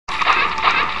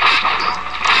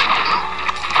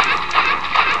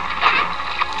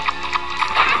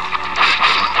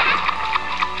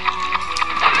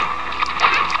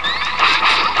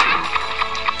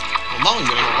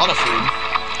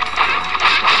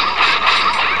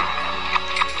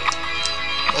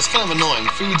kind of annoying.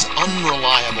 Food's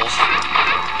unreliable.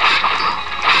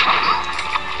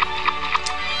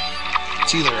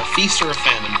 It's either a feast or a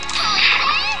famine.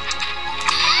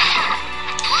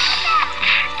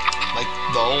 Like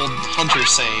the old hunter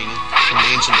saying from the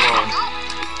ancient world.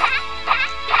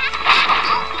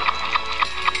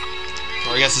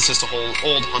 Or I guess it's just a whole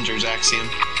old hunter's axiom.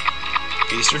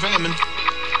 Feast or famine.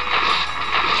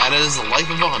 That is the life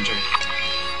of a hunter.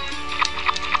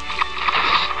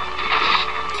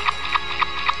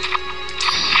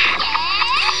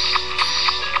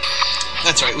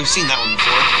 That's right, we've seen that one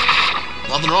before.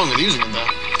 Nothing wrong with using it, though.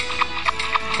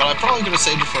 But I probably could have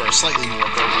saved it for a slightly more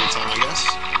appropriate time, I guess.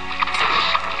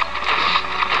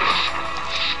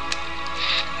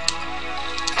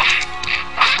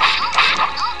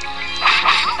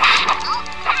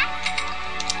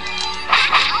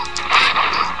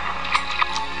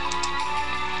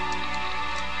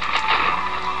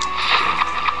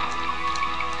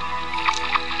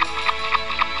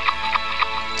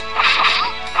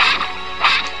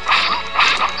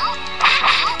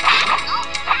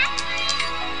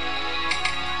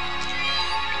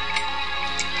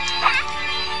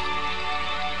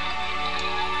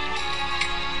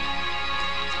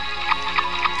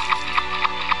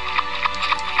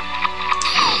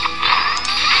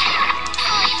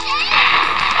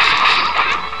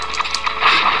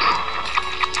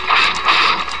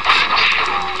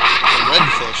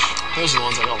 Those are the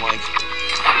ones I don't like.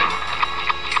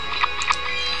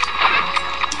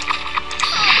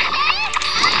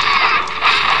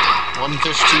 One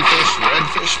fish, two fish, red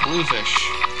fish, blue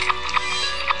fish.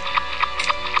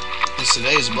 This is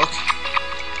today's book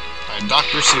by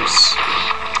Dr. Seuss.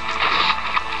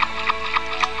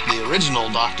 The original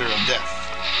Doctor of Death.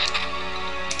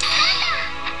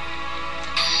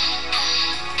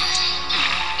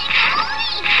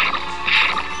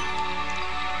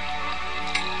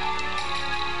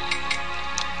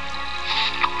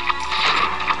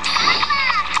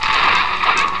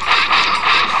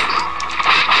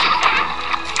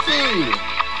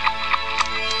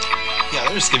 Yeah,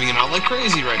 they're just giving it out like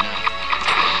crazy right now.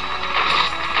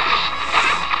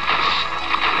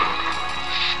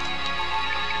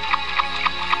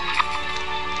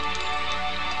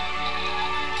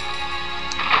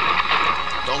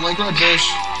 Don't like redfish.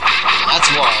 That's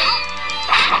why.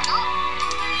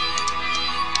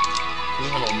 They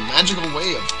have a magical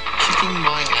way of kicking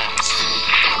my ass.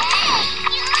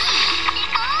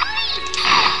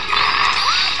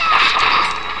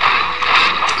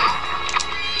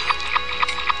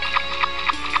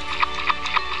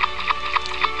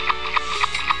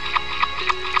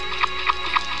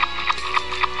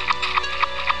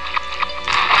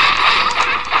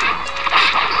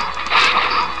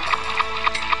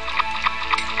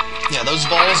 Yeah, those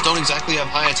balls don't exactly have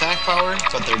high attack power,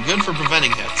 but they're good for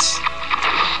preventing hits.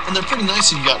 And they're pretty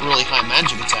nice if you've got really high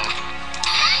magic attack.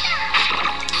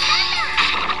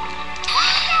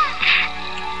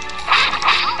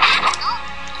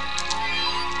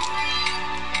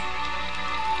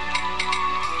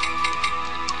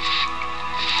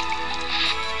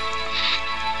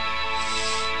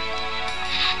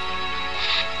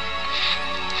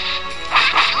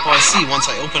 Oh, I see, once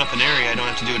I open up an area, I don't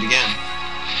have to do it again.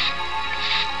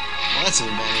 Well, that's an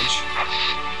advantage.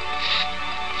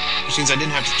 Which means I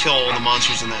didn't have to kill all the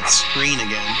monsters in that screen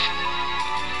again.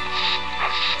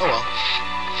 Oh well.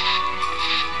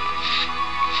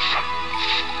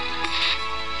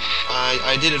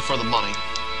 I did it for the money.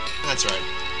 That's right.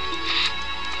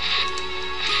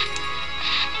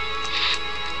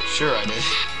 Sure I did.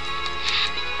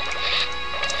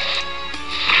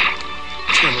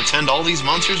 Just gonna pretend all these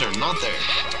monsters are not there.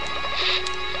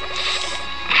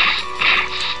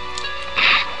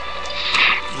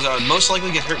 I would most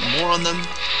likely get hurt more on them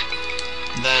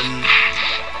than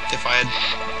if I had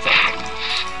fallen.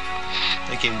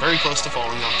 They came very close to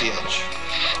falling off the edge.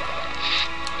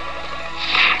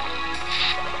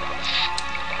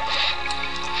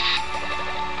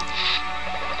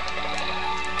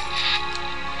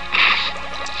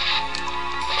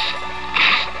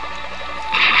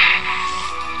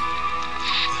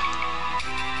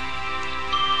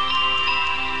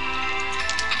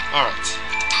 Alright.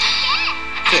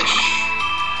 Fish.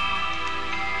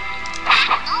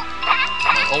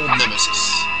 My old nemesis.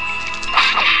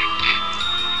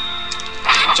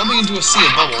 Jumping into a sea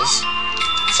of bubbles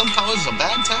somehow is a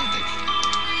bad tactic.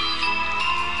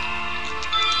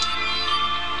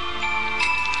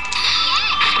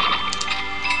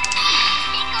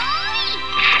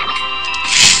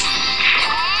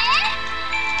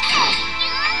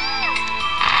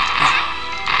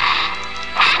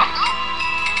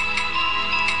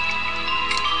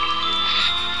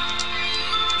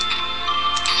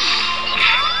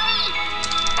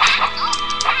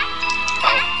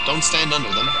 stand under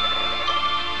them.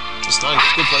 It's not a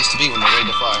good place to be when they're ready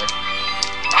to fire.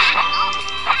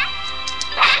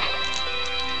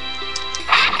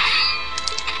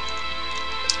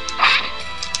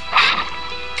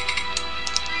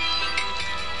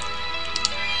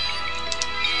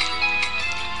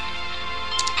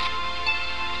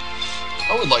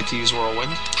 I would like to use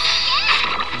Whirlwind,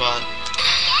 but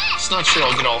it's not sure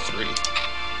I'll get all three.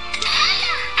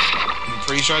 I'm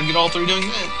pretty sure I'd get all three doing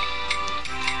that.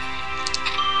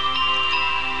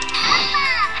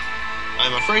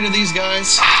 I'm afraid of these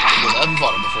guys because I haven't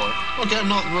fought them before. Okay, I'm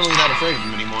not really that afraid of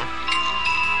them anymore.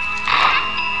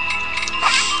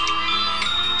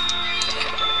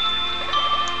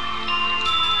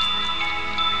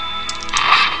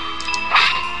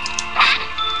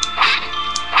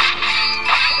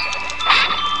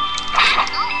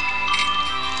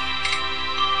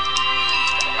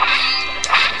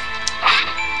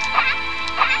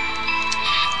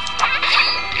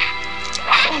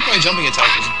 My jumping attack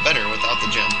was better without the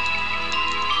gem.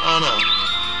 I don't know.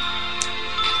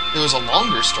 It was a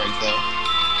longer strike, though.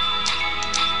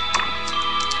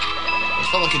 I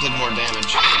felt like it did more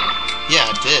damage.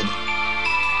 Yeah, it did.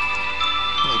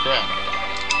 Holy crap.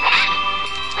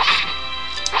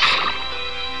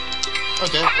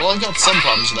 Okay, well, I've got some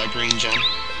problems with that green gem.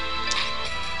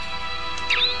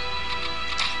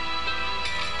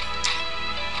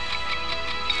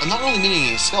 I'm not really meeting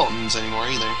any skeletons anymore,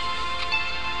 either.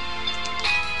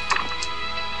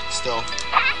 Still,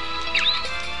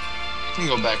 I can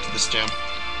go back to this gem.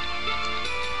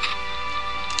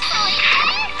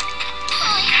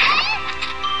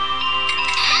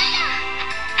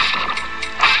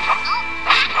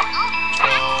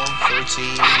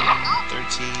 $13.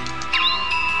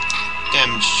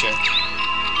 Damage check.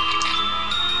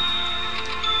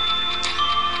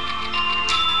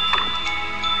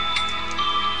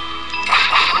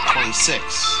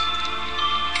 $26.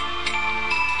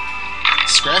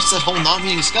 Scratch that whole not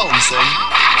meeting skeletons thing,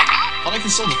 but I can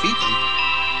still defeat them.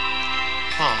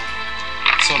 Huh.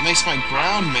 So it makes my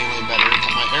ground melee better,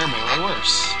 but my air melee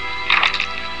worse.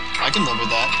 I can live with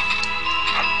that.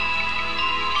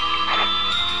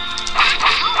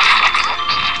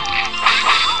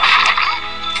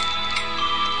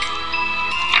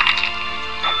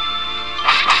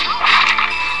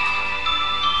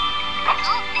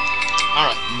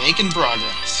 Alright, making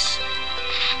progress.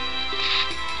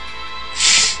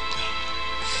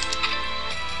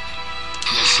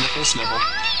 Sniffle, sniffle.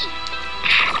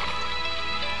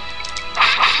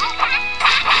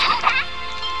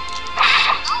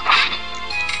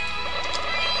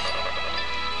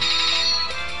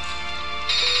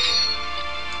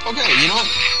 Okay, you know what?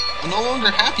 I'm no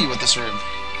longer happy with this room.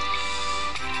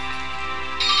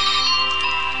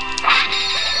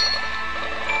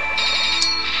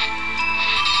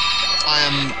 I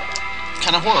am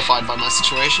kind of horrified by my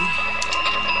situation.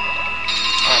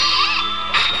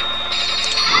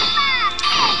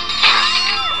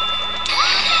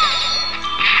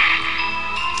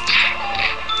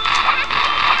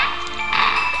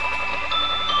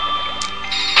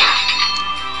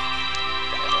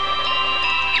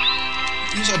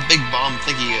 Who's that big bomb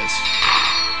think he is?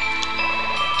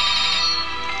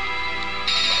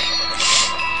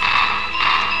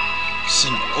 It's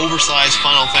an oversized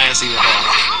Final Fantasy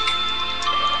ripoff.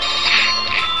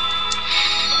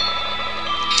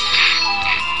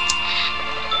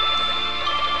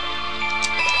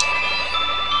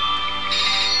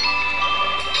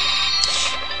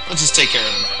 Let's just take care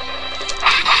of him.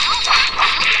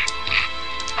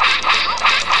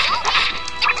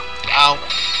 Ow.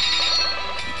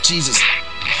 Jesus.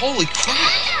 Holy crap.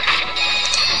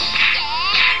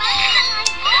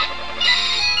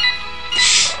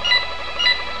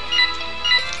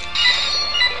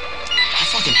 I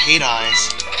fucking hate eyes.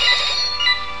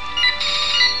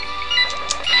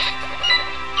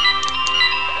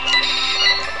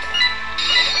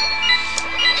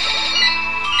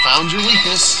 Found your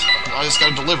weakness. Now I just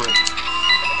gotta deliver it.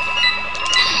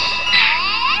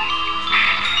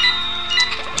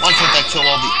 Why can't that kill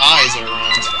all the eyes that are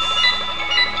around?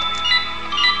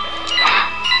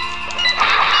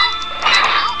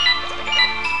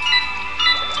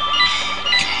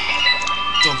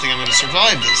 Don't think I'm gonna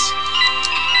survive this.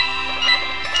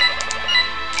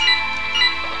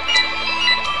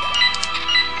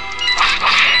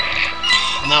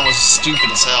 And that was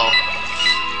stupid as hell.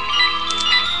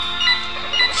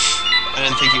 I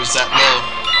didn't think he was that low.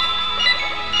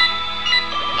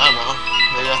 I don't know.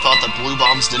 Maybe I thought that blue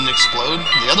bombs didn't explode.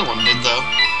 The other one did, though.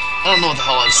 I don't know what the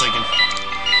hell I was thinking.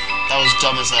 That was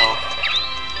dumb as hell.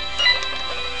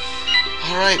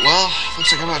 Alright, well,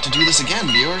 looks like I'm about to do this again,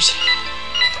 viewers.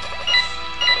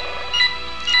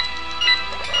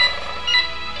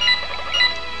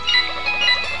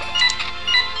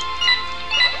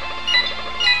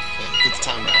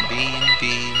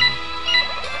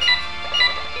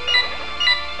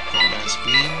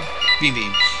 Lightning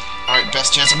Beam. Alright,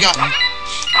 best chance I've gotten.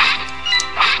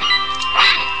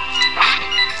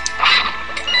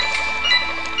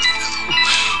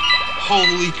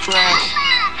 Holy crap.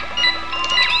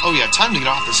 Oh yeah, time to get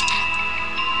off this.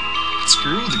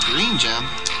 Screw the green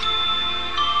gem.